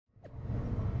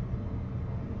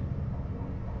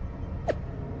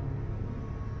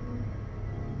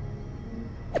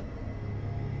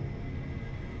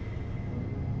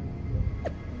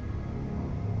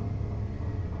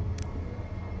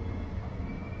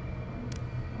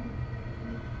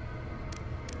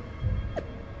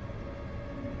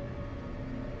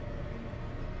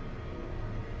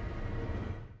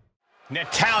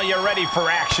Natalya ready for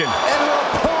action. And her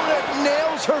opponent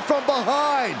nails her from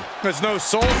behind. There's no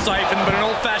soul siphon, but an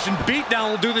old-fashioned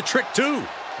beatdown will do the trick too.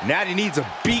 Natty needs a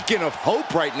beacon of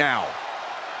hope right now.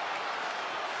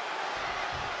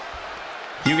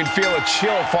 You can feel a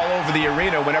chill fall over the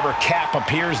arena whenever Cap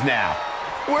appears now.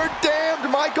 We're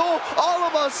damned, Michael. All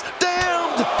of us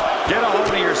damned. Get a hold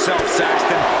of yourself,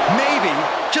 Saxton. Maybe,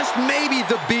 just maybe,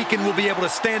 the beacon will be able to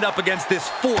stand up against this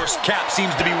force Cap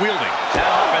seems to be wielding. That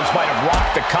offense might have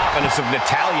rocked the confidence of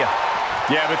Natalya.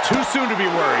 Yeah, but too soon to be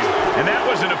worried. And that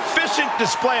was an efficient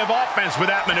display of offense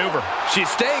with that maneuver. She's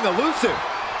staying elusive.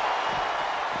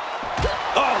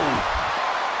 Oh!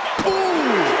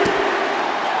 Ooh!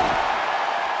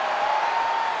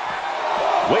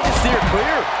 Way to steer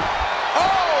clear.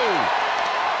 Oh!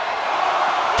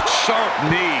 Sharp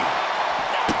knee.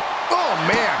 Oh,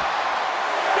 man.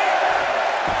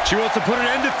 She wants to put an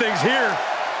end to things here.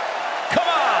 Come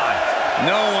on!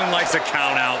 No one likes a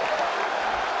count out.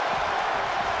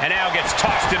 And now gets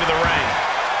tossed into the ring.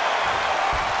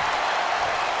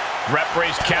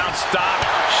 Referee's count stop.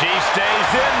 She stays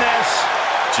in this.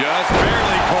 Just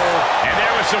barely, Cole. And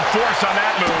there was some force on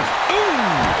that move. Ooh!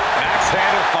 Axe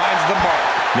handle finds the mark.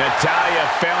 Natalya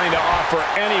failing to offer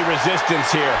any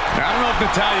resistance here. I don't know if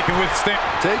Natalya can withstand.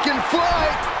 Taking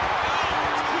flight.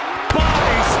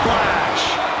 Body splash.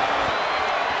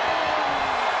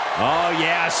 Oh,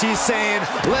 yeah, she's saying,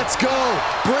 let's go.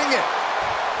 Bring it.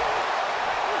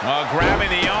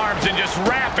 Grabbing the arms and just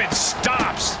rapid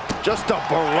stops. Just a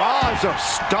barrage of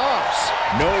stomps.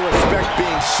 No respect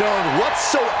being shown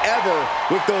whatsoever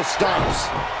with those stomps.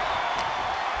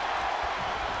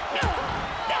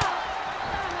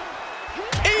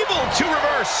 Able to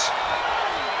reverse.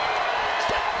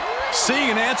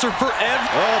 Seeing an answer for Ev.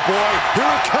 Oh, boy, here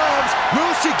it comes.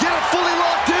 Will she get it fully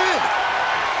locked in?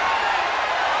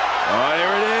 Oh,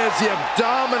 here it is, the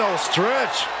abdominal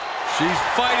stretch. She's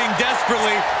fighting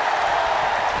desperately.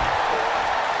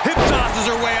 Hip tosses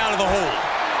her way out of the hole.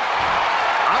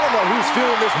 I don't know who's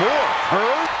feeling this more,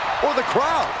 her or the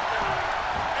crowd.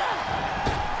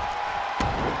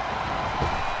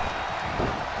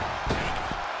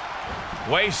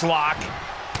 Waist lock.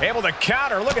 Able to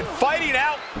counter. Look at fighting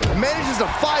out. Manages to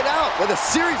fight out with a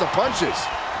series of punches.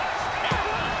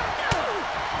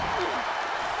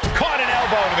 Caught an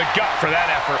elbow to the gut for that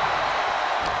effort.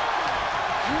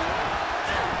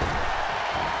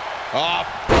 Oh,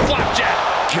 flapjack.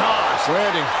 Gosh,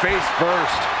 landing face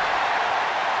first.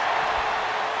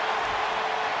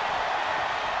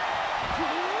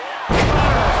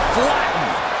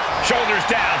 Flattened. Shoulders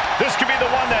down. This could be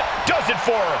the one that does it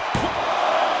for her.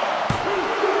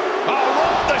 Oh,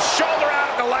 rolled the shoulder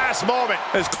out at the last moment.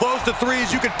 As close to 3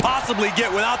 as you could possibly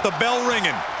get without the bell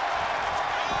ringing.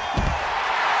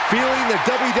 Feeling the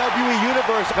WWE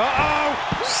Universe. Uh-oh!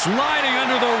 Sliding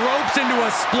under the ropes into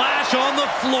a splash on the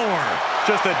floor.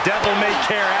 Just a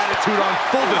devil-may-care attitude on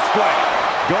full display.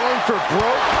 Going for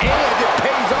broke, and it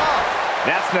pays off.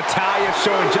 That's Natalya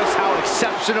showing just how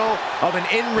exceptional of an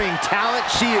in-ring talent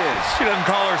she is. She doesn't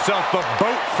call herself the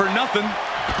Boat for nothing.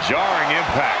 Jarring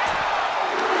impact.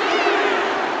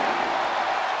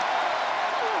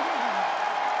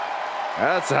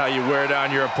 That's how you wear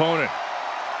down your opponent.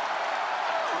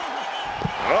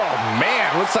 Oh,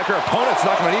 man, looks like her opponent's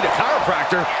not going to need a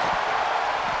chiropractor.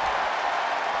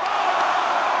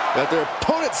 Got their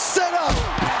opponent set up.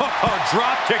 Oh,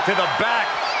 drop kick to the back.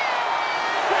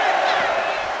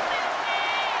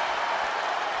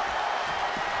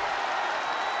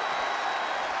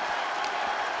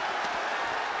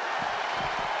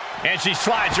 And she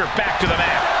slides her back to the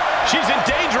mat. She's in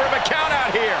danger of a count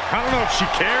out here. I don't know if she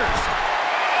cares.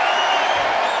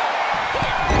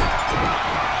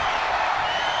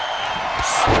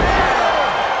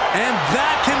 And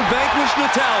that can vanquish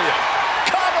Natalya.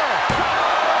 Cover!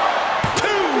 2!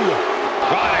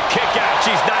 On a kick out.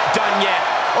 She's not done yet.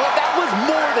 Oh, that was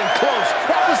more than close.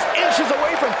 That was inches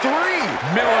away from 3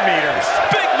 millimeters.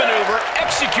 Big maneuver,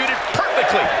 executed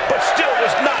perfectly, but still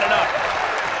was not enough.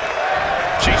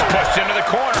 She's pushed into the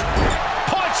corner.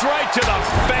 Punch right to the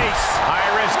face.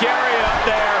 High-risk area up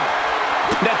there.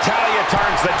 Natalya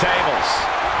turns the tables.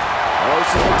 Oh, this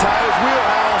is Natalya's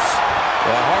wheelhouse.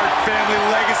 The Hart family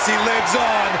legacy lives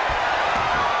on.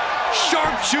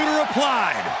 Sharpshooter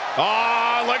applied.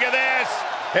 Oh, look at this.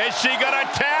 Is she gonna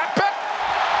tap it?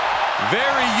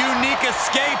 Very unique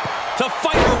escape to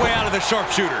fight her way out of the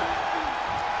sharpshooter.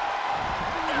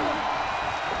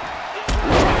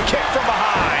 Kick from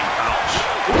behind. Ouch.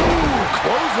 Ooh,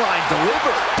 clothesline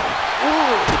delivered.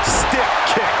 Ooh, stiff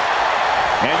kick.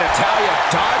 And Natalya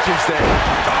dodges there.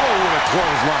 Oh, with a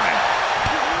clothesline.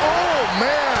 Oh,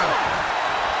 man.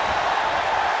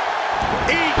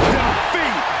 Eat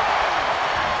defeat.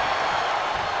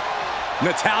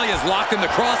 Natalya's locked in the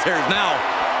crosshairs now.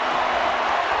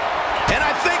 And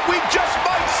I think we just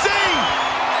might see.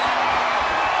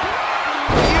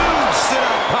 Huge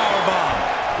sit-up powerbomb.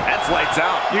 That's lights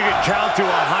out. You can count to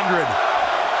 100.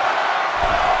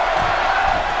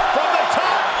 From the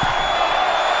top.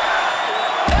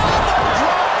 Elbow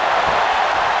drop.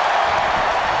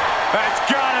 That's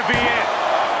gotta be it.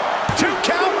 2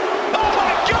 count. Oh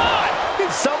my God. Can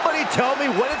somebody tell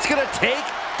me what it's gonna take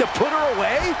to put her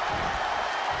away?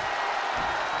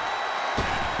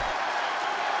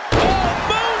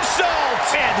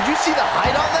 Man, did you see the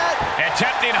height on that?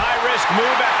 Attempting high-risk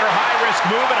move after high-risk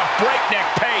move at a breakneck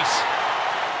pace.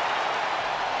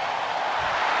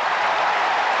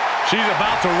 She's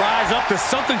about to rise up to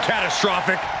something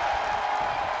catastrophic.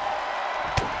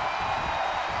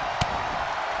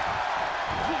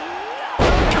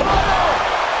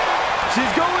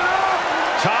 She's going up.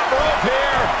 Top rope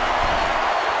here.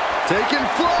 Taking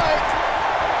flight.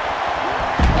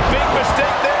 Big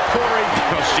mistake there, Corey.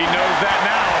 Well, she knows that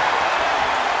now.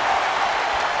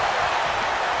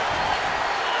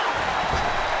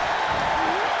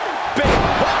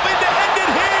 Hoping to end it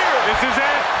here. This is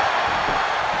it.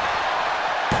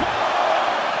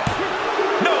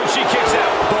 No, she kicks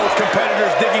out. Both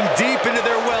competitors digging deep into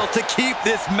their well to keep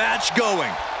this match going.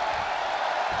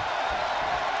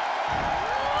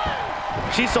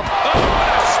 She's so... Oh, what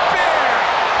a spear!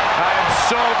 I am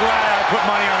so glad I put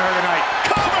money on her tonight.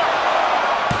 Cover!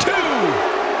 2!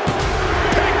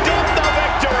 Picked up the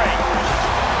victory!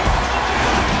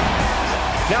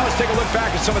 Now let's take a look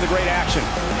back at some of the great action.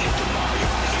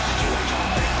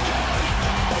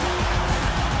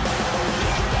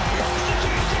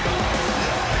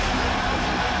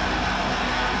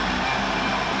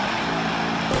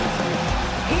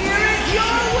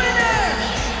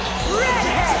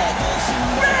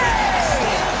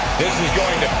 This is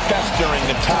going to fester in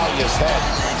Natalya's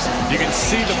head. You can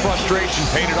see the frustration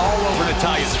painted all over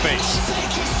Natalya's face.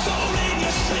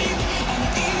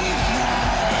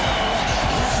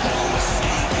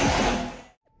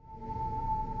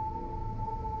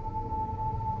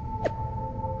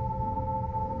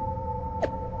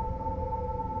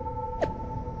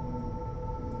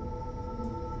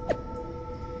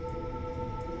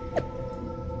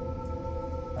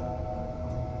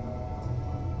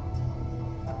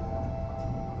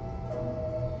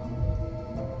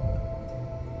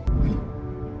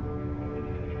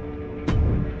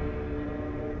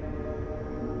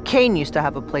 Kane used to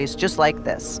have a place just like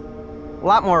this. A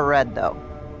lot more red, though.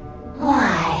 Why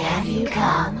have you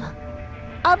come?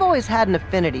 I've always had an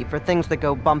affinity for things that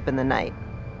go bump in the night.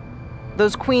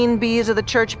 Those queen bees of the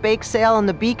church bake sale and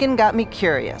the beacon got me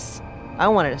curious. I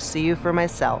wanted to see you for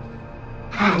myself.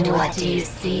 And what do you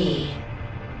see?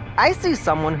 I see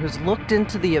someone who's looked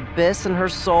into the abyss in her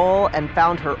soul and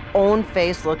found her own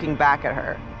face looking back at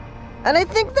her. And I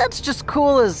think that's just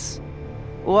cool as,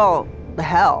 well,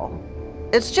 hell.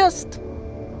 It's just...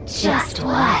 Just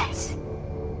what?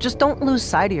 Just don't lose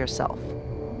sight of yourself.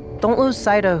 Don't lose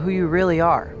sight of who you really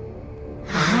are.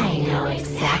 I know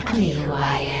exactly who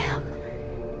I am.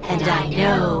 And I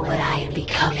know what I am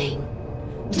becoming.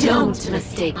 Don't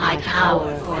mistake my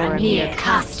power for a mere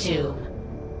costume.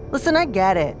 Listen, I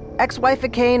get it. Ex-wife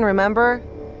of Kane, remember?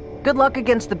 Good luck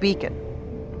against the Beacon.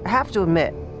 I have to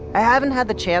admit, I haven't had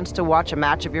the chance to watch a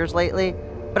match of yours lately,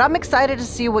 but I'm excited to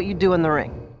see what you do in the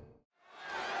ring.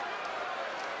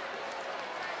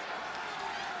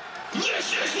 This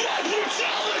is my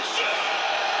brutality!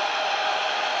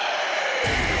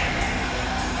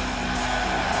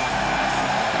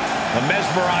 A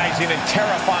mesmerizing and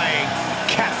terrifying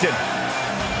captain.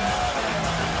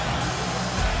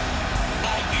 I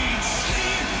eat,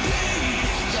 sleep, bleed.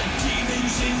 The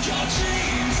demons in your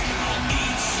dreams. I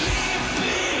eat, sleep,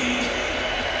 bleed.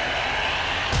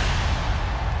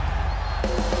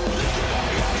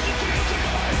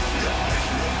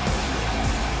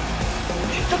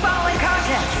 The following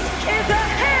contest is a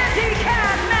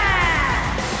handicap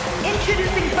match!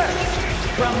 Introducing first,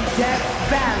 from Death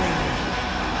Valley,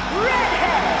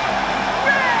 Redhead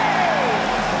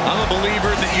Ray! I'm a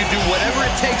believer that you do whatever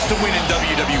it takes to win in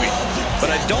WWE,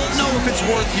 but I don't know if it's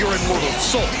worth your immortal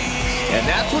soul. And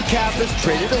that's what Kappa's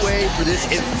traded away for this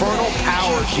infernal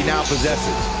power she now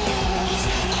possesses.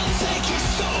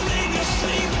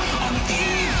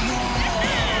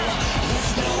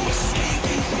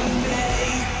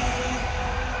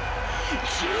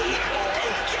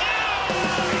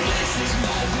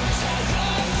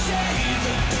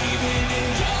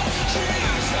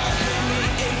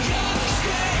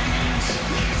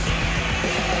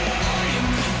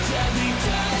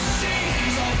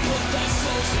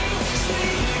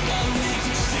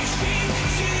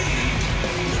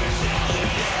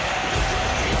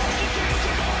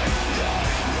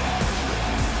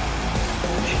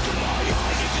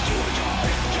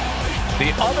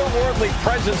 otherworldly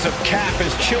presence of Cap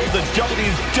has chilled the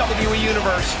WWE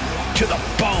Universe to the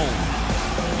bone.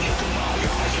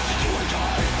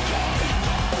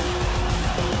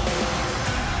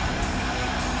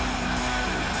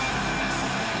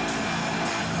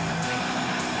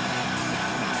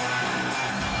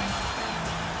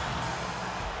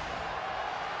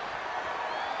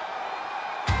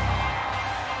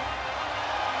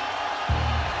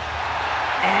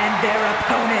 And their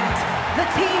opponent, the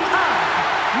team of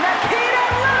Nikita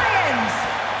Lyons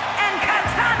and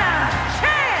Katana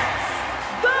Chance,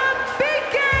 the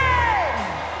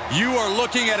Beacon! You are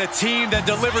looking at a team that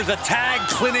delivers a tag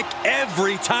clinic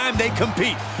every time they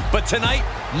compete. But tonight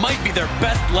might be their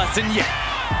best lesson yet.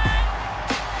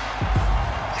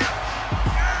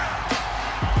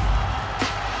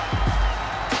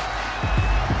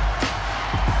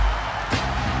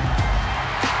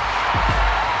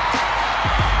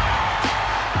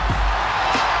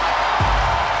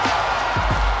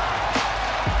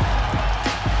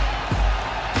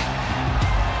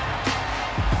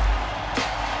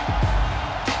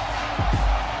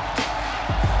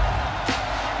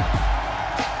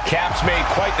 Cap's made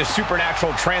quite the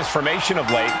supernatural transformation of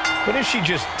late, but is she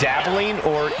just dabbling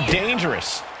or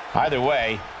dangerous? Either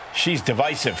way, she's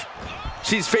divisive.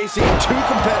 She's facing two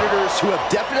competitors who have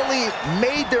definitely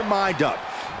made their mind up.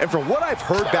 And from what I've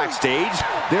heard backstage,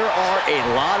 there are a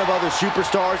lot of other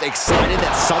superstars excited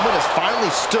that someone has finally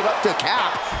stood up to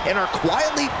Cap and are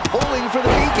quietly pulling for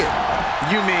the Beacon.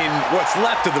 You mean what's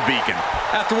left of the Beacon?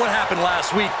 After what happened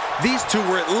last week, these two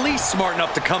were at least smart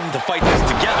enough to come to fight this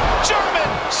together. German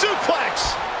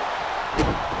suplex!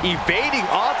 Evading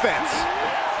offense.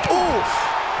 Oof.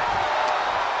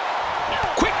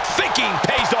 Quick thinking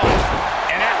pays off.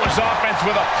 And that was offense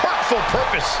with a hurtful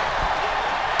purpose.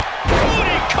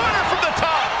 Cody cutter from the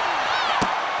top.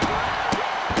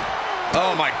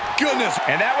 Oh my goodness.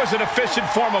 And that was an efficient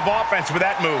form of offense with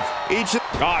that move.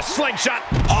 Slingshot.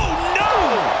 Oh no!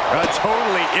 A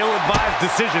totally ill-advised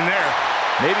decision there.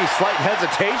 Maybe slight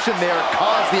hesitation there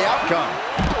caused the outcome.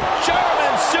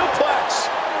 German suplex.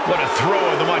 What a throw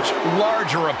of the much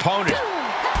larger opponent.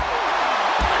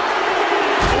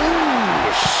 Ooh,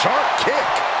 sharp kick.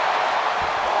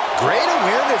 Great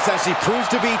awareness as she proves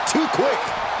to be too quick.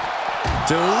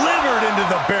 Delivered into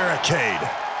the barricade.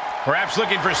 Perhaps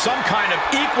looking for some kind of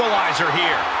equalizer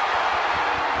here.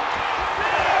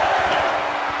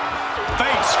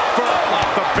 Face first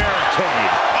off the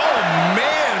barricade. Oh,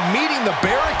 man, meeting the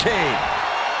barricade.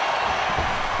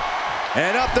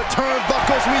 And up the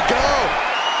turnbuckles we go.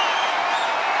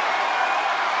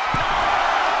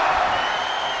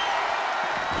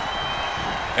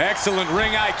 Excellent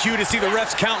ring IQ to see the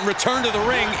refs count and return to the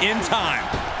ring in time.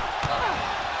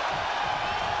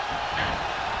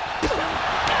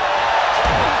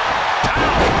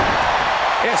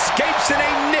 Escapes in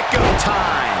a nick of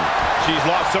time. She's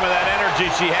lost some of that energy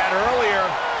she had earlier.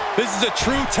 This is a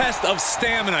true test of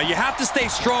stamina. You have to stay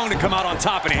strong to come out on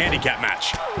top in a handicap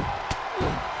match.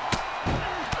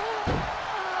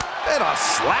 And a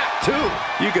slap, too.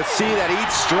 You could see that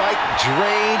each strike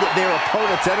drained their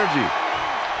opponent's energy.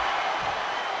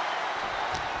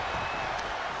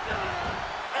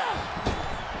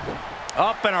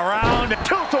 Up and around.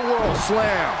 Tilt-a-whirl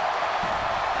slam.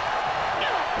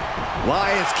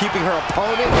 Lyons keeping her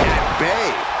opponent at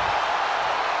bay.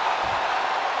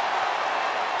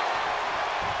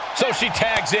 So she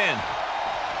tags in.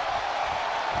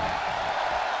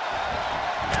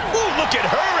 Ooh, look at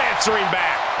her answering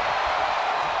back.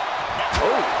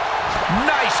 Oh,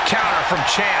 nice counter from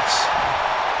Chance.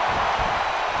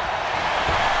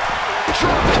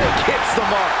 Drop kick hits the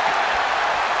mark.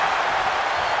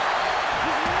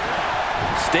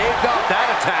 Staved off that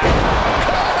attack.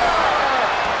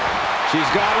 She's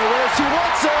got her where she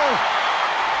wants her.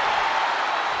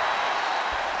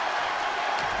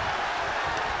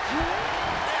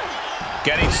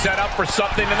 Getting set up for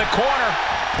something in the corner.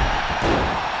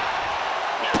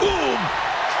 Ooh.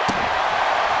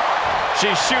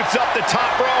 She shoots up the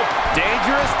top rope.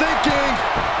 Dangerous thinking.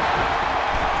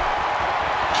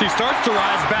 She starts to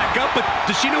rise back up, but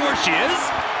does she know where she is?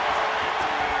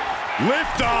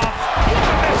 Lift off.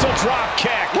 Missile drop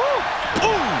kick. Woo.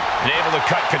 Ooh. And able to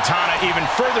cut Katana even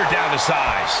further down to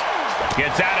size.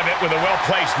 Gets out of it with a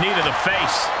well-placed knee to the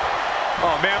face.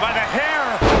 Oh, man, by the hair.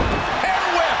 Hair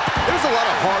whip. There's a lot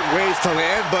of hard ways to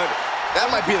land, but that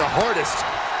might be the hardest.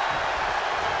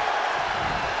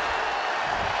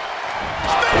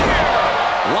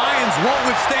 Lyons won't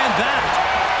withstand that.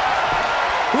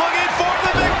 Looking for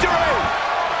the victory.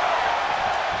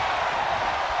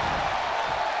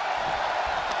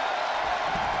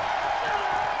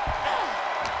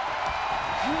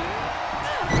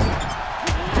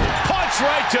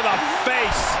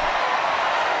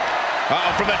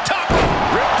 Uh-oh, from the top.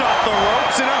 Ripped off the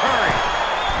ropes in a hurry.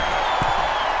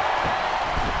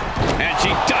 And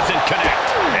she doesn't connect.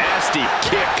 Nasty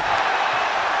kick.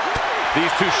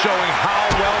 These two showing how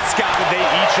well scouted they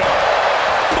each are.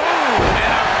 Boom!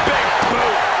 And a big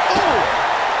boot. Ooh!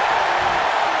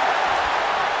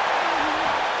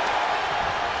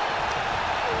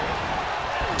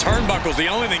 Turnbuckle's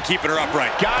the only thing keeping her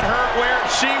upright. Got her where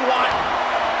she wanted.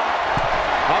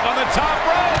 Up on the top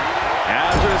rope.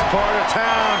 Hazardous part of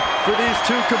town for these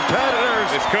two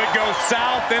competitors. This could go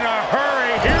south in a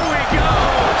hurry. Here we go.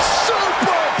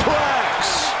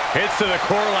 Superplex. Hits to the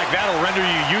core like that'll render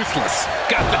you useless.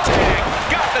 Got the tag.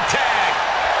 Got the tag.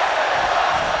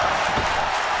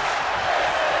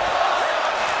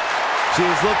 She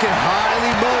is looking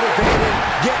highly motivated,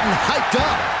 getting hyped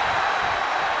up.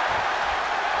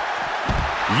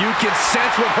 You can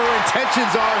sense what her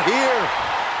intentions are here.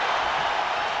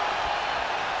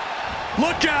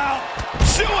 Look out!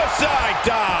 Suicide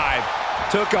dive.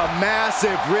 Took a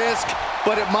massive risk,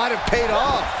 but it might have paid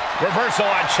off. Reversal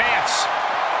on Chance.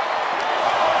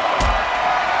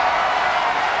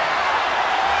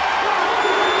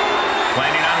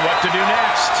 Planning on what to do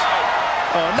next.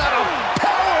 Oh, not a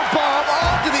powerbomb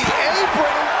onto the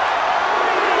apron.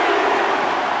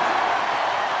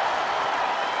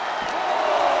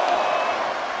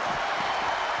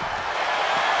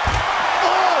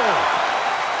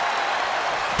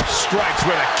 Strikes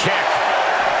with a kick.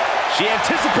 She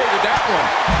anticipated that one.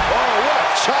 Oh, what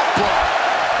a chop block.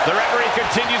 The referee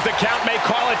continues the count, may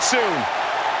call it soon.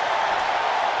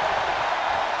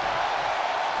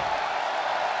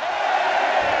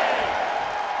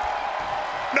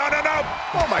 No, no, no.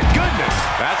 Oh, my goodness.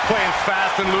 That's playing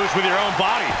fast and loose with your own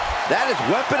body. That is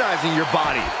weaponizing your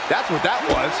body. That's what that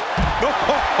was. Oh,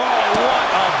 what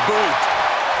a boot.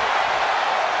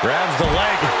 Grabs the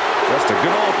leg. Just a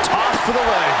good old toss for the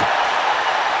leg.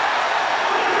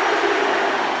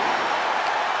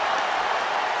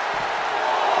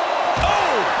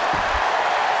 Oh!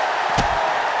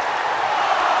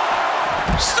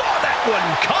 Saw that one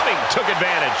coming. Took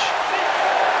advantage.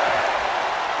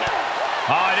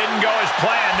 Oh, it didn't go as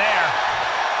planned there.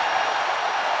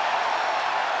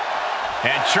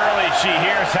 And surely she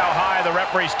hears how high the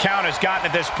referee's count has gotten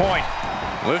at this point.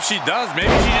 Well, if she does, maybe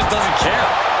she just doesn't care.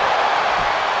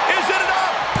 Is it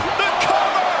enough? The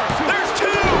cover! There's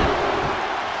two!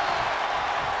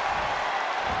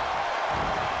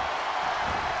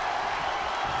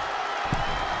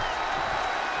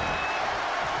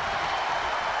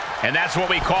 And that's what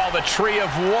we call the tree of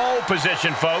woe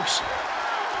position, folks.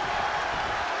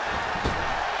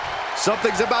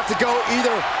 Something's about to go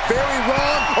either very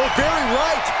wrong or very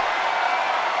right.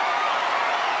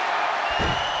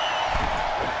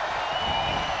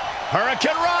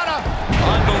 Hurricane Rana.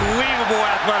 Unbelievable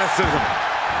athleticism.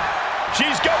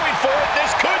 She's going for it.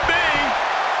 This could be.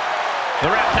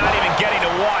 The ref not even getting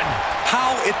to one.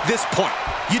 How at this point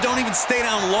you don't even stay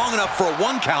down long enough for a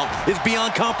one count is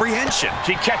beyond comprehension.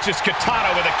 She catches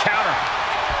Katana with a counter.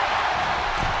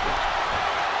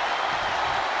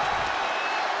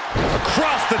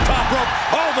 Across the top rope,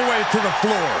 all the way to the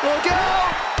floor. Look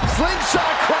out!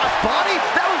 Slingshot cross body?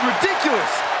 That was ridiculous.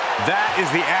 That is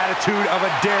the attitude of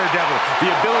a daredevil.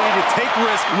 The ability to take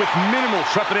risk with minimal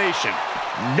trepidation.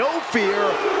 No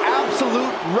fear,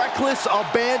 absolute reckless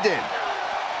abandon.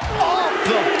 Off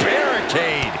the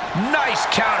barricade. Nice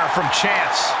counter from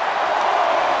Chance.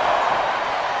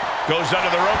 Goes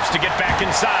under the ropes to get back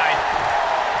inside.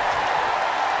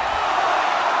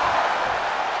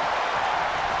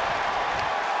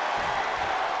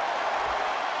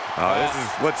 Oh,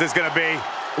 what's this gonna be?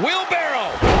 Wheelbarrow.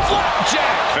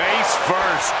 Flapjack. Face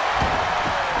first.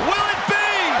 Will it be?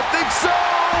 I think so.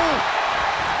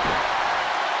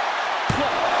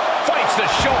 Fights the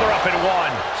shoulder up in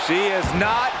one. She is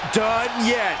not done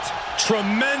yet.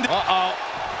 Tremendous. Uh-oh.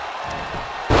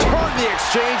 Turned the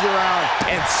exchange around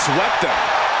and swept her.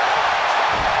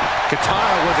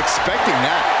 Katana was expecting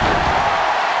that.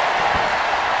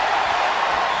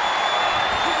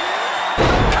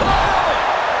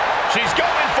 She's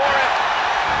going for it.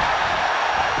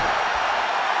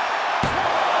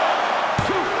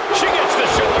 She gets the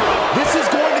shoulder up. This is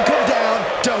going to come down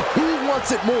to who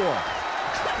wants it more.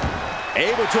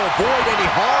 Able to avoid any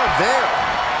harm there.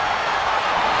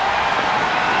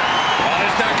 Oh,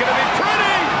 it's not going to be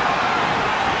pretty.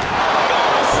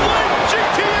 Oh, sling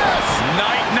GTS.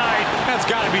 Night. That's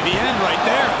got to be the end right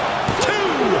there.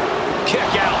 Two.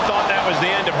 Kick out. Thought that was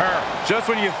the end of her. Just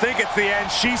when you think it's the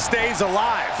end, she stays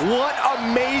alive. What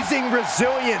amazing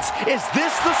resilience. Is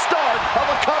this the start of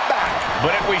a comeback?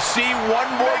 But if we see one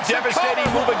more devastating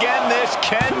move again, this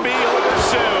can be over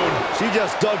soon. She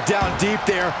just dug down deep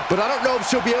there, but I don't know if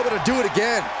she'll be able to do it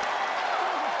again.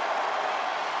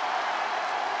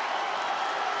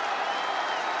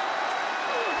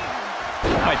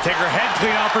 Might take her head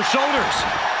clean off her shoulders.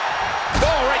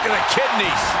 Oh, right to the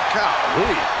kidneys.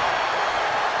 Golly.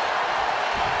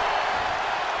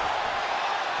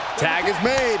 Tag is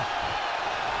made.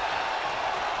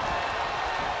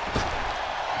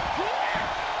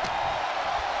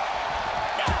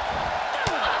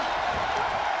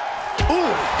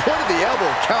 Ooh, point of the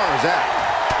elbow counters that.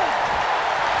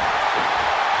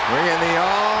 Bringing the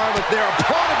arm, but their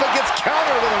opponent but gets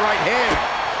countered with a right hand.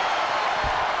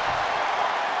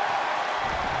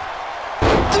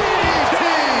 DDT!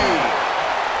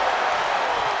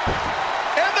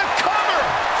 And the cover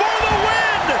for the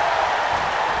win!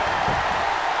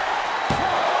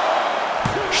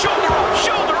 Shoulder up,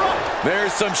 shoulder up!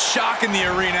 There's some shock in the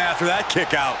arena after that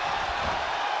kick out.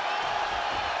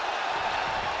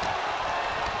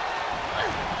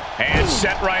 And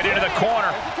set right into the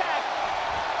corner.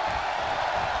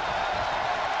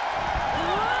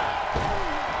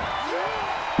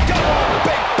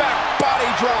 Big back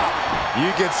body drop. You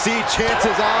can see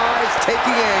Chance's eyes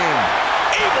taking aim.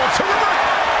 Able to revert.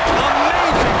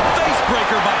 Amazing face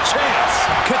breaker by Chance.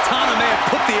 Katana may have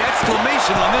put the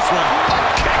exclamation on this one. A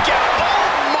kick out.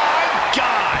 Oh my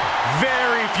God.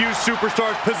 Very few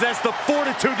superstars possess the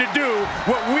fortitude to do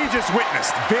what we just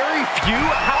witnessed. Very few?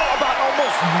 How about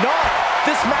almost none?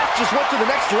 This match just went to the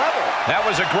next level. That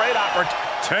was a great opportunity.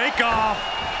 Take off.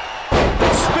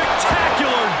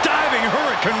 Spectacular diving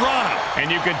Hurricane Rana. And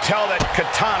you can tell that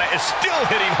Katana is still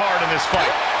hitting hard in this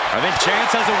fight. I think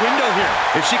Chance has a window here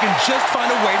if she can just find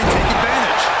a way to take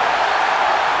advantage.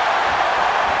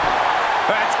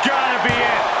 That's gotta be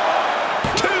it.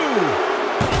 2.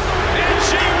 And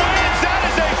she wins. That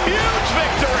is a huge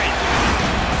victory.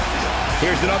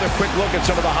 Here's another quick look at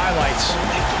some of the highlights.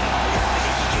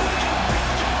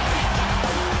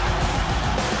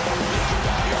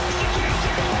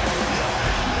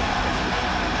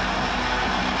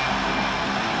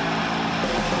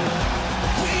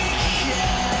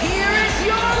 Here is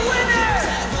your winner,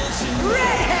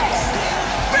 Redhead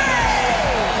Ray!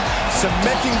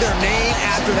 Cementing their name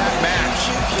after that match.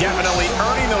 Definitely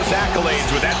earning those accolades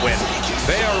with that win.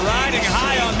 They are riding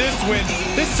high on this win.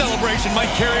 This celebration might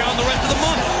carry on the rest of the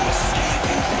month.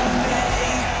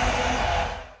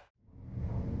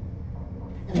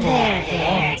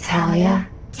 There, Talia.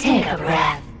 Take a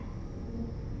breath.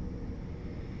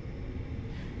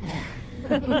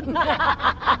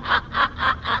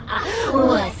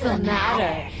 What's the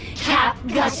matter? Cap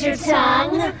got your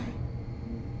tongue?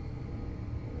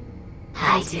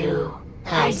 I do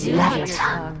have your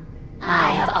tongue.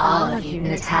 I have all of you,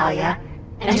 Natalia.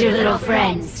 And your little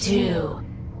friends, too.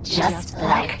 Just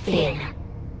like Finn.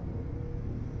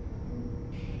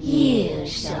 You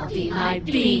shall be my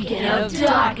beacon of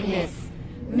darkness,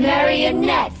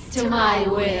 marionettes to my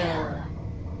will.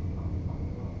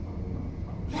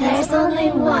 There's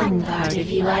only one part of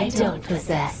you I don't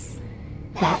possess.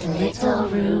 That little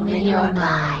room in your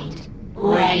mind,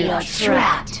 where you're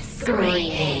trapped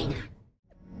screaming.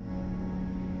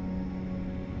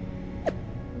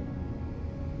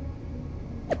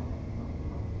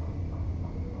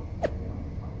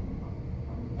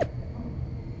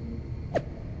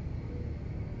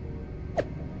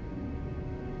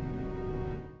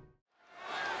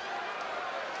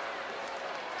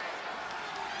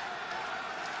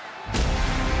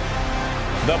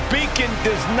 The beacon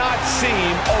does not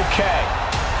seem okay.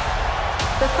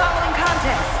 The following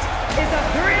contest is a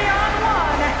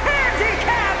 3-on-1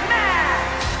 handicap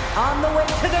match. On the way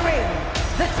to the ring,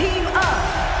 the team of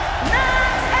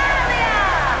Natalia,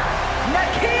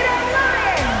 Nikita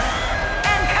Lyons,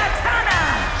 and Katana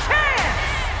Chance,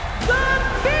 the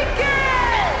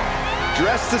Beacon.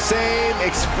 Dressed the same,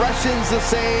 expressions the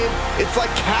same. It's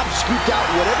like Cap scooped out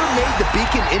whatever made the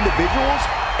Beacon individuals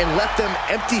and left them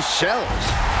empty shells.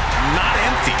 Not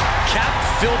empty. Cap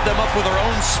filled them up with her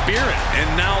own spirit,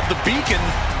 and now the beacon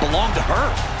belonged to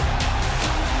her.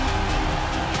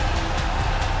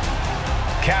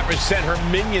 Cap has sent her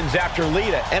minions after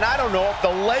Lita, and I don't know if the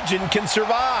legend can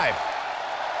survive.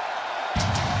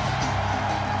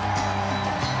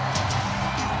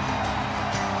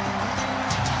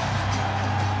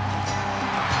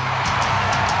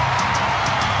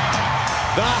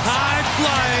 The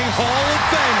high-flying Hall of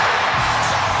Famer.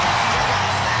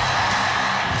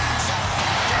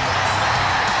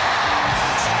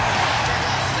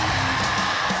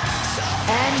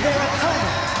 their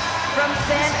opponent, from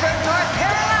Sanford, North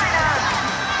Carolina,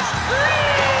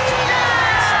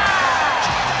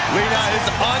 Lita is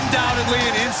undoubtedly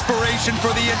an inspiration for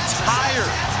the entire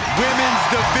women's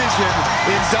division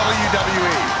in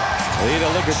WWE. Lita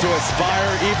looking to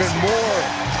aspire even more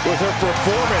with her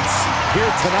performance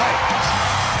here tonight.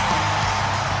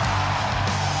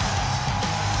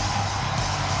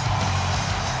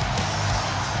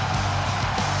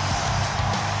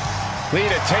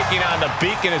 Lita taking on the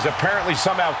Beacon as apparently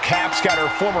somehow Cap's got her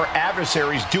former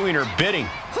adversaries doing her bidding.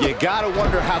 You gotta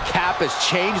wonder how Cap has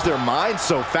changed their minds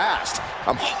so fast.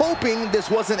 I'm hoping this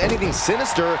wasn't anything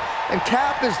sinister, and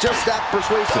Cap is just that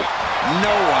persuasive.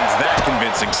 No one's that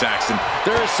convincing, Saxton.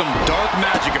 There is some dark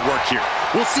magic at work here.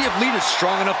 We'll see if Lita's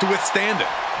strong enough to withstand it.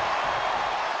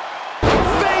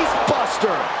 Face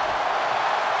buster!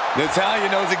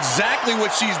 Natalya knows exactly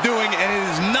what she's doing, and it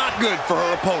is not good for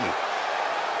her opponent.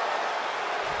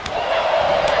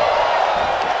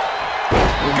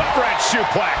 Gut-wrench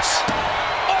suplex.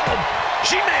 Oh,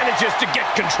 she manages to get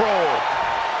control.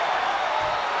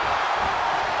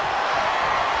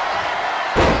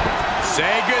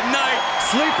 Say goodnight.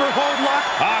 Sleeper hold lock.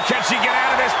 Oh, can she get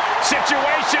out of this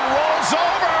situation? Rolls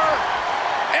over.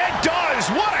 It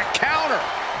does. What a counter.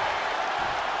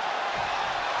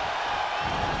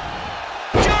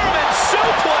 German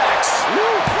suplex.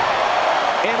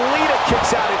 And Lita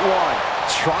kicks out at one.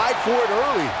 Tried for it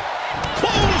early.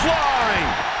 Clothesline.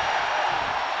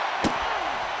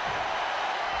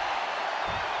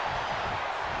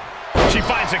 She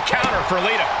finds a counter for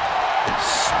Lita.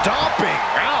 Stomping.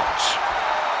 Ouch.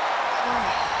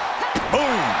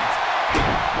 Boom.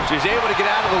 She's able to get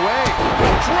out of the way.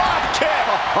 Drop kick.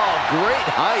 Oh, great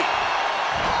height.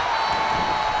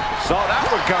 Saw that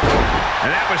one coming.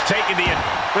 And that was taking the...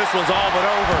 This one's all but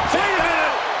over. Wait a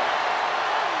minute.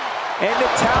 And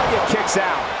Natalya kicks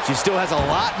out. She still has a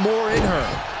lot more in her.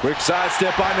 Quick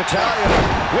sidestep by Natalya.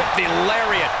 With the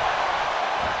lariat.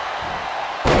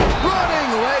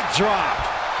 Running leg drop.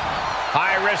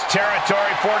 High-risk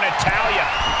territory for Natalya.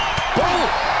 Boom.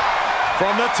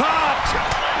 From the top.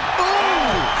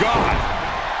 Oh, God.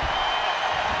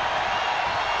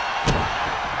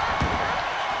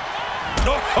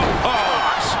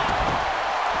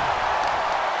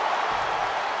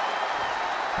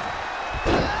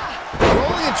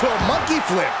 Rolling into a monkey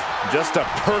flip. Just a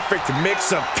perfect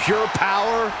mix of pure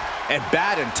power and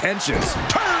bad intentions.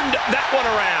 Turned that one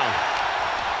around.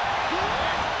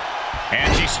 And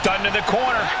she's stunned in the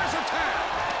corner.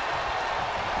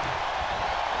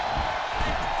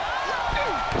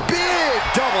 Big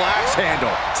double axe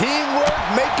handle. Teamwork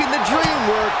making the dream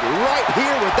work right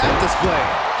here with that display.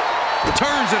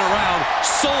 Turns it around.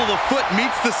 Sole of the foot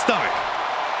meets the stomach.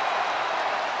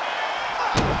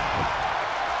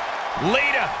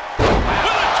 Lita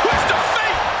with a twist of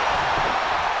fate.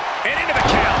 And into the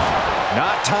count.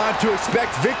 Not time to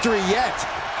expect victory yet.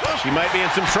 She might be in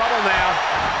some trouble now.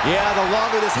 Yeah, the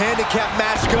longer this handicap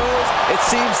match goes, it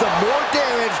seems the more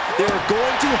damage they are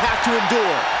going to have to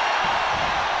endure.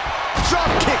 Drop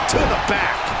kick to the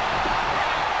back.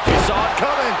 She saw it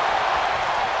coming.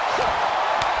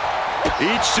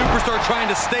 Each superstar trying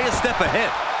to stay a step ahead.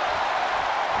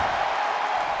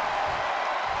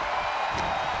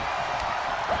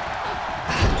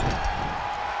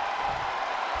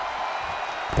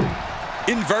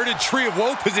 Inverted tree of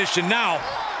woe position now.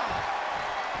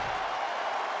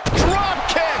 Drop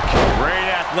kick. Great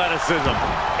athleticism.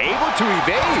 Able to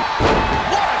evade.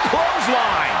 What a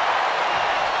clothesline.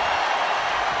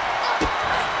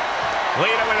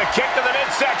 Lita with a kick to the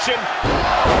midsection.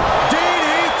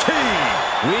 DDT.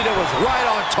 Lita was right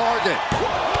on target.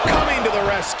 Coming to the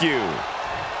rescue.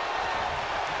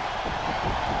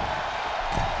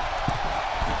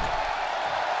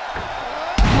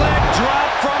 Leg drop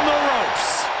from the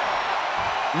ropes.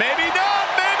 Maybe not,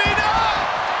 maybe not.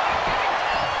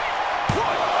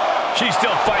 She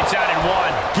still fights out in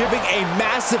one. Giving a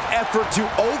massive effort to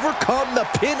overcome the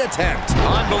pin attempt.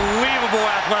 Unbelievable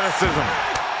athleticism.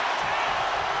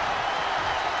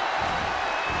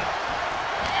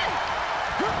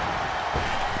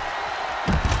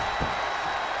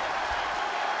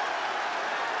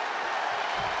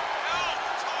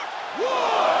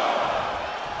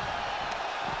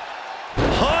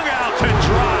 Hung out to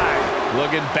dry.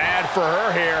 Looking bad for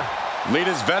her here.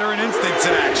 Lita's veteran instincts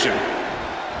in action.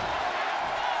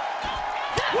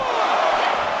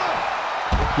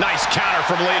 Nice counter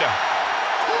from Lita.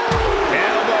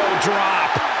 Elbow drop.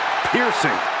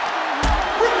 Piercing.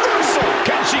 Reversal.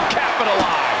 Can she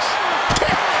capitalize?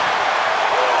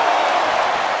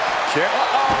 Kick.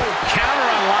 Uh-oh. Counter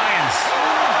on Lyons.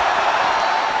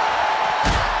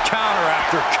 Counter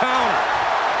after counter.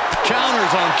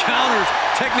 Counters on counters.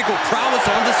 Technical prowess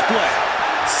on display.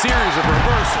 Series of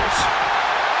reversals.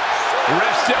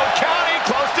 Ref still counting,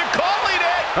 close to calling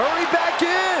it. Hurry back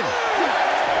in.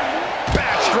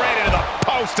 Back straight into the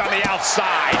post on the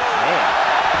outside. Man.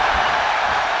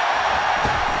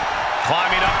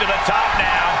 Climbing up to the top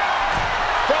now.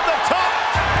 From the top.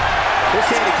 This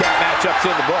handicap matchup's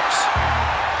in the books.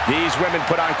 These women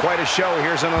put on quite a show.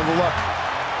 Here's another look.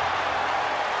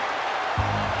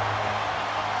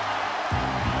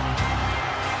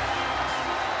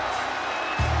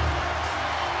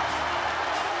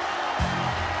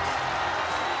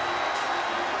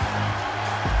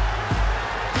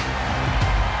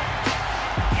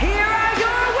 Here are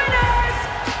your winners,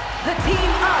 the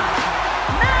team of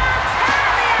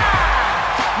Natalia,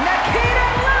 Nikita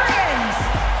Lyons,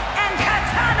 and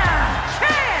Katana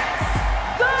Chance,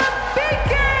 the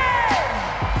Beacon!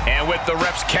 And with the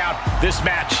ref's count, this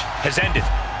match has ended.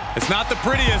 It's not the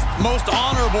prettiest, most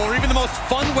honorable, or even the most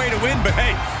fun way to win, but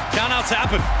hey, countouts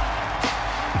happen.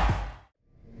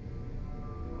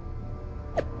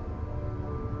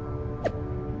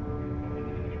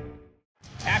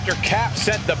 After Cap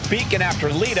sent the beacon after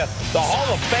Lita, the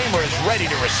Hall of Famer is ready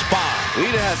to respond.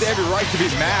 Lita has every right to be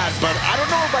mad, but I don't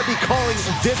know if I'd be calling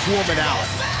this woman out.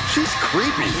 She's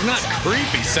creepy. She's not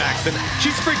creepy, Saxton.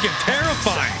 She's freaking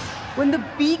terrifying. When the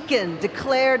Beacon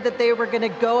declared that they were gonna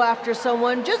go after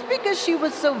someone just because she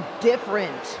was so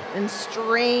different and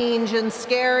strange and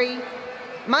scary,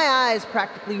 my eyes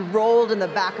practically rolled in the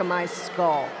back of my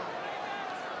skull.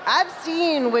 I've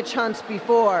seen witch hunts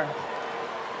before.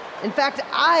 In fact,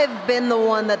 I've been the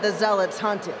one that the Zealots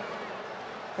hunted.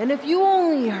 And if you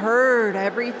only heard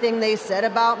everything they said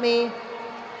about me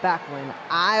back when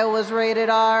I was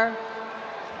rated R,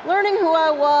 learning who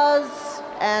I was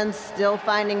and still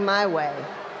finding my way.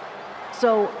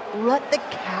 So let the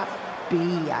Cap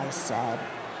be, I said.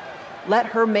 Let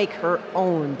her make her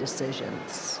own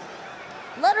decisions.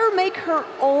 Let her make her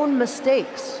own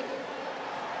mistakes.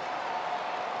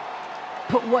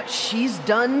 But what she's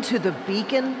done to the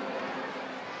Beacon,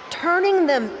 turning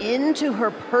them into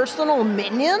her personal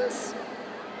minions?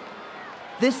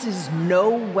 This is no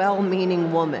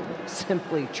well-meaning woman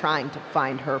simply trying to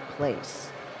find her place.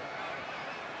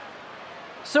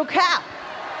 So Cap,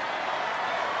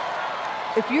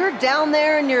 if you're down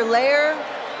there in your lair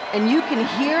and you can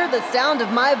hear the sound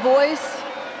of my voice,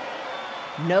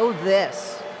 know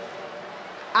this.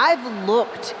 I've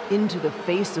looked into the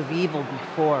face of evil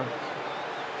before.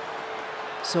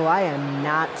 So I am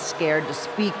not scared to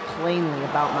speak plainly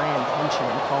about my intention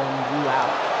in calling you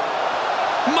out.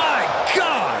 My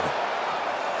God!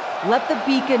 Let the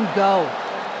Beacon go,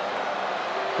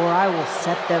 or I will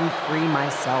set them free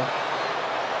myself.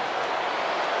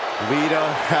 Lita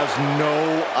has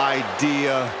no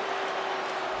idea.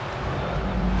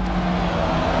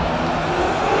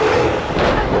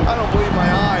 I don't believe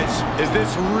my eyes. Is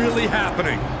this really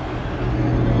happening?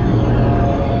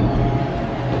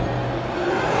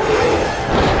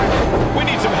 We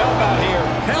need some help out here.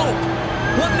 Help!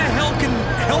 What in the hell can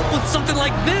help with something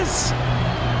like this?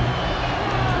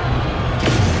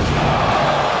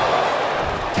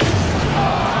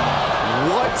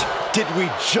 What did we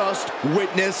just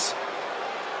witness?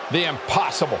 The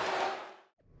impossible.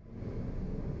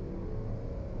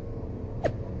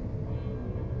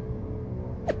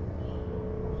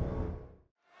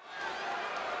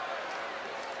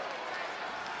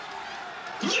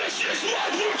 This is my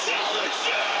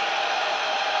brutality!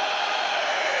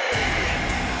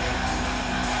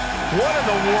 What in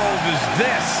the world is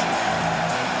this?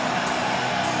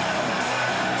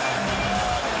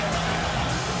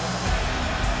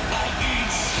 I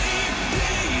eat, sleep,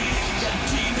 bleed. The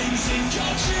demons in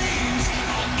your dreams.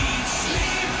 I eat,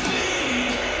 sleep,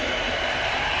 bleed.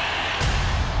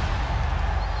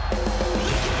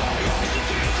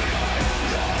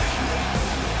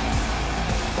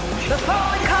 The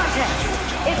following contest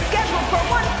is scheduled for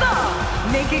one fall,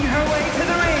 making her way to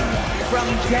the ring from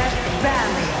Death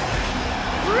Valley.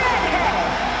 Redhead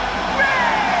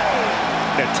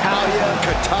Ray! Natalia,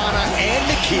 Katana, and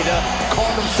Nikita call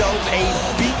themselves a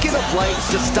beacon of light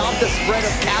to stop the spread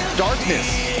of Cap's darkness.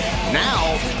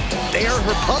 Now, they are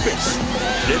her puppets.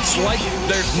 It's like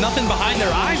there's nothing behind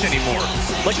their eyes anymore.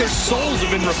 Like their souls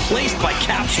have been replaced by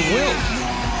Cap's will.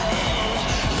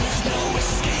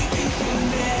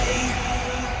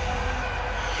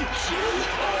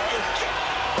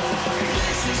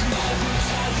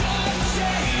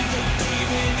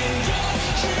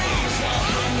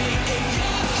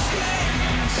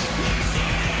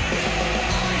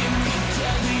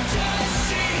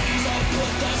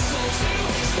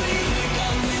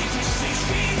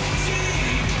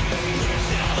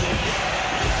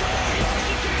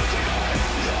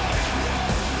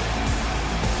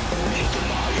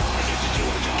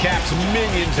 Lita's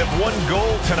minions have one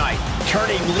goal tonight,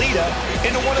 turning Lita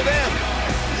into one of them.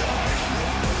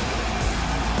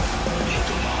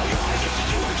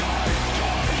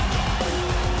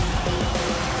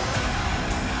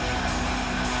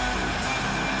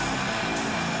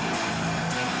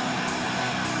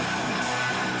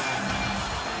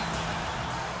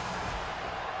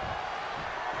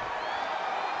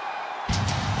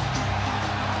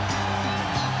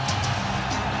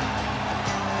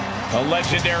 The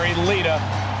legendary Lita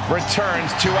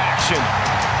returns to action.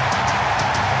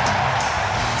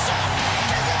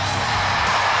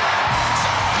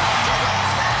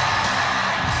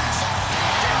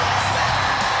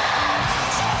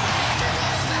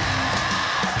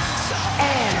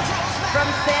 And from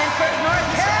Sanford,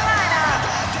 North Carolina,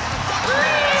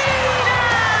 Lita!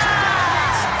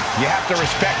 You have to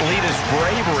respect Lita's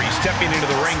bravery stepping into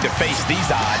the ring to face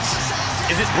these odds.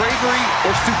 Is it bravery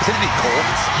or stupidity, Cole?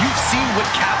 You've seen what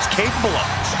Cap's capable of.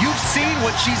 You've seen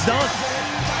what she's done.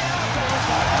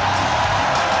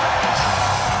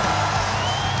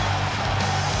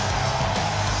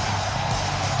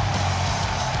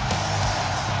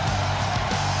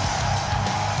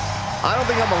 I don't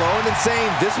think I'm alone in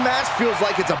saying this match feels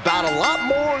like it's about a lot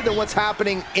more than what's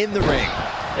happening in the ring.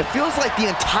 It feels like the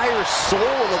entire soul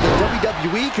of the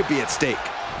WWE could be at stake.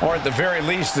 Or at the very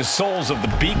least, the souls of the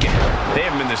Beacon. They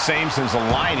haven't been the same since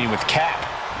aligning with Cap.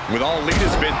 With all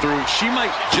Lita's been through, she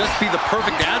might just be the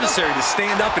perfect adversary to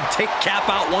stand up and take Cap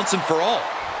out once and for all.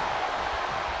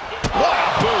 What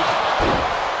a boot!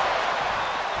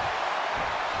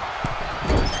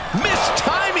 Missed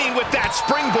timing with that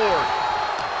springboard.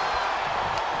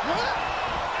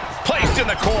 Placed in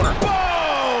the corner.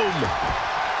 Boom!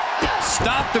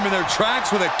 Stopped them in their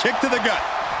tracks with a kick to the gut.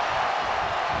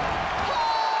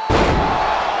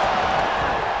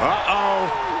 Uh-oh.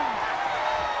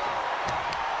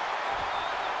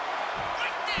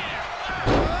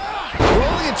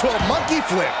 Rolling into a monkey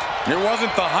flip. It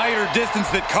wasn't the height or distance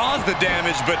that caused the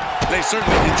damage, but they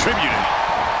certainly contributed.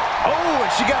 Oh, and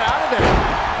she got out of there.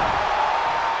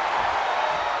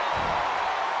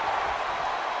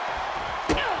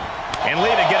 And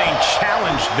Lita getting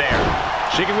challenged there.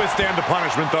 She can withstand the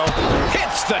punishment, though.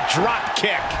 Hits the drop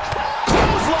kick.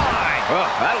 Clothesline. Oh,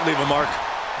 that'll leave a mark.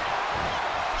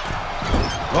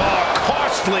 Oh,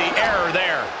 costly error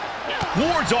there.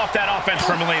 Wards off that offense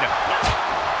from Lita.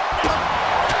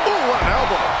 Ooh, what an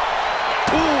elbow.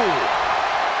 Ooh.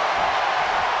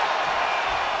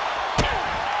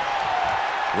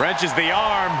 Wrenches the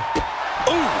arm.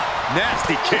 Ooh,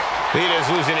 nasty kick.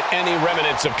 Lita's losing any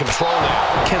remnants of control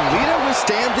now. Can Lita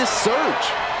withstand this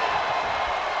surge?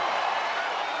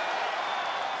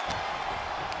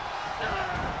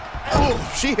 Ooh,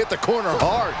 she hit the corner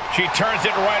hard. She turns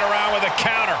it right around with a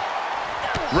counter.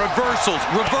 Reversals,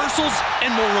 reversals,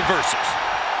 and more reversals.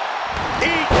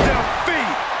 Eat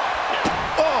defeat.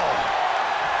 Oh.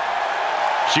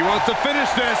 She wants to finish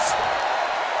this.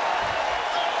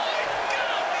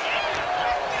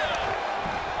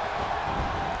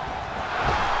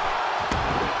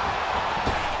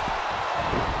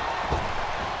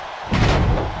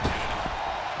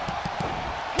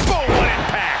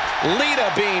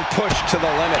 Lita being pushed to the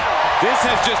limit. This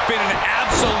has just been an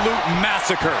absolute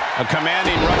massacre. A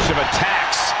commanding rush of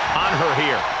attacks on her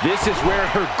here. This is where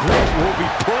her grit will be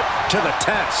put to the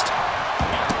test.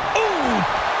 Ooh!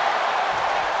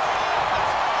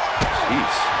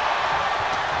 Jeez.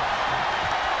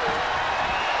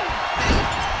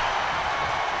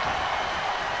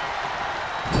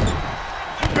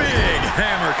 Big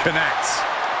hammer connects.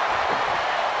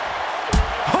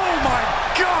 Oh my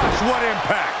gosh, what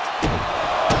impact!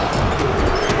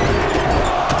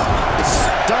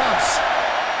 Stomps.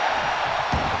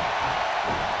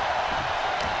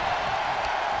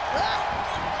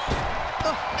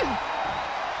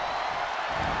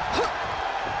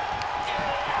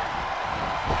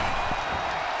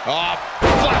 Oh,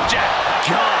 flapjack.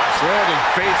 Gosh, landing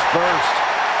face first.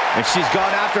 And she's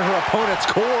gone after her opponent's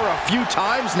core a few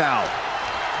times now.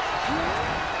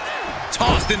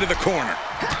 Tossed into the corner.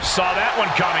 Saw that one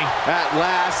coming. At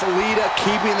last, Lita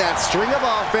keeping that string of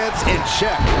offense in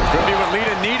check. Could be what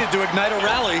Lita needed to ignite a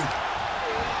rally.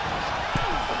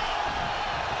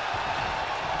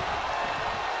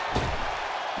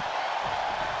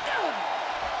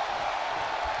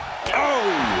 Oh!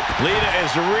 Lita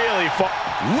is really far.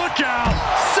 Look out!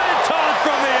 Senton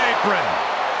from the apron!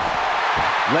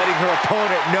 Letting her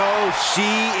opponent know she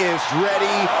is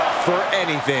ready for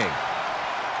anything.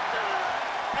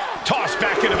 Tossed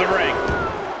back into the ring.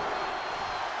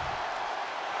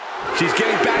 She's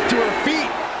getting back to her feet,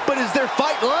 but is there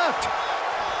fight left?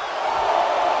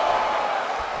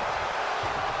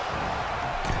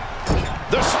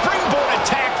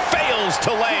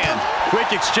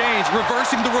 exchange,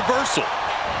 reversing the reversal.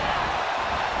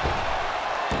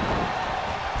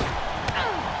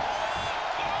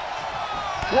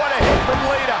 What a hit from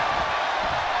Lita.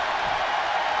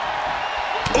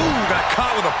 Ooh, got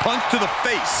caught with a punch to the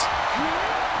face.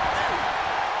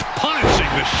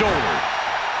 Punishing the shoulder.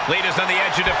 Lita's on the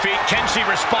edge of defeat. Can she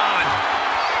respond?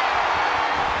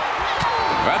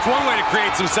 That's one way to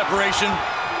create some separation.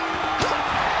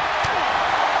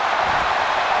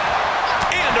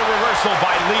 And a reversal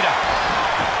by Lita.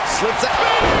 Slips out.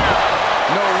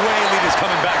 No way Lita's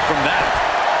coming back from that.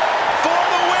 For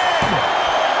the win.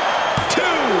 2.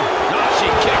 Oh, she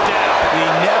kicked out. The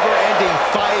never-ending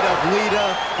fight of Lita,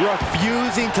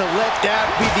 refusing to let that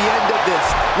be the end of this.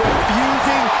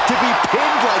 Refusing to be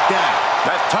pinned like that.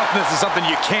 That toughness is something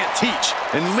you can't teach,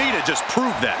 and Lita just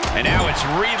proved that. And now it's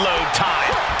reload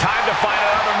time. Time to find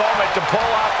another moment to pull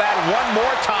out that one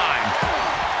more time.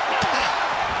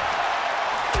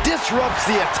 Disrupts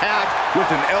the attack with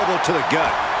an elbow to the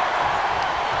gut.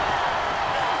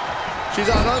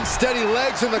 She's on unsteady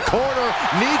legs in the corner,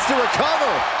 needs to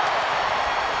recover.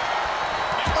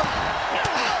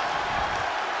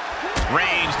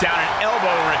 Range down an elbow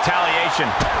in retaliation.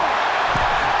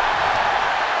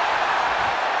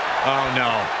 Oh, no.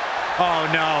 Oh,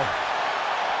 no.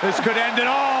 This could end it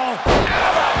all.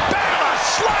 Alabama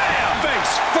slam!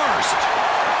 Face first.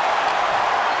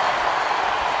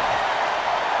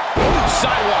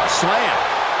 Sidewalk slam.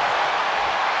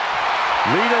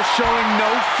 Lita showing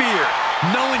no fear,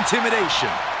 no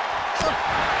intimidation.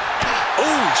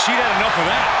 Ooh, she'd had enough of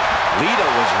that. Lita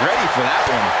was ready for that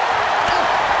one.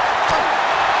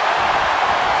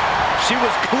 She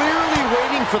was clearly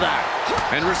waiting for that.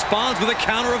 And responds with a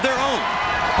counter of their own.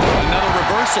 Another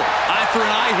reversal. Eye for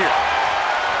an eye here.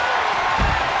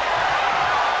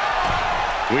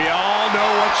 We all know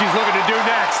what she's looking to do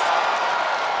next.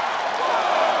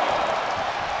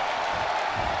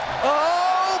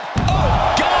 Oh!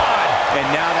 Oh, God! And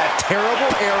now that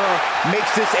terrible error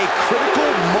makes this a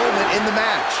critical moment in the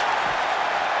match.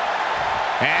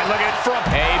 And look at it from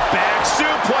a back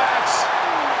suplex.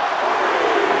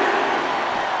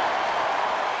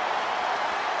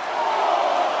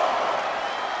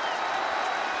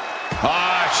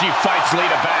 She fights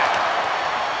Lita back.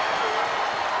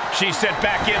 She's sent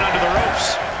back in under the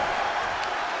ropes.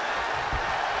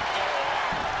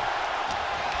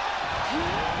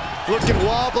 Looking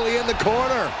wobbly in the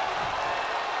corner.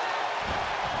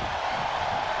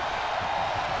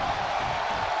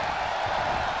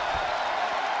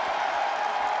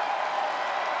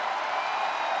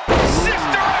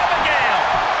 Sister Abigail!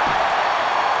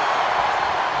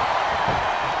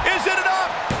 Is it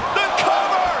enough? The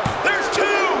cover! There's 2!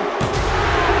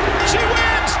 She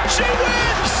wins! She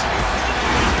wins!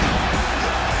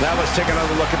 Now let's take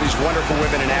another look at these wonderful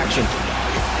women in action.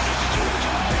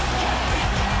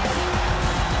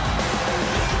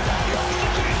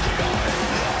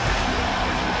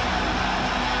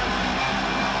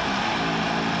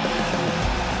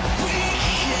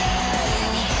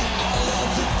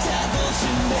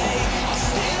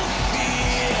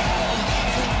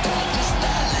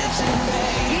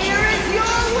 Here is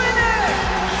your winner,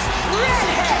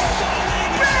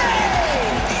 Redhead Ray!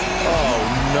 Oh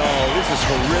no, this is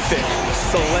horrific.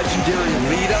 The legendary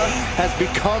Lita has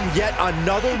become yet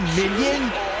another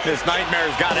minion? This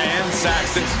nightmare's got to end,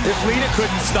 Saxton. If Lita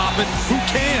couldn't stop it, who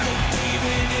can?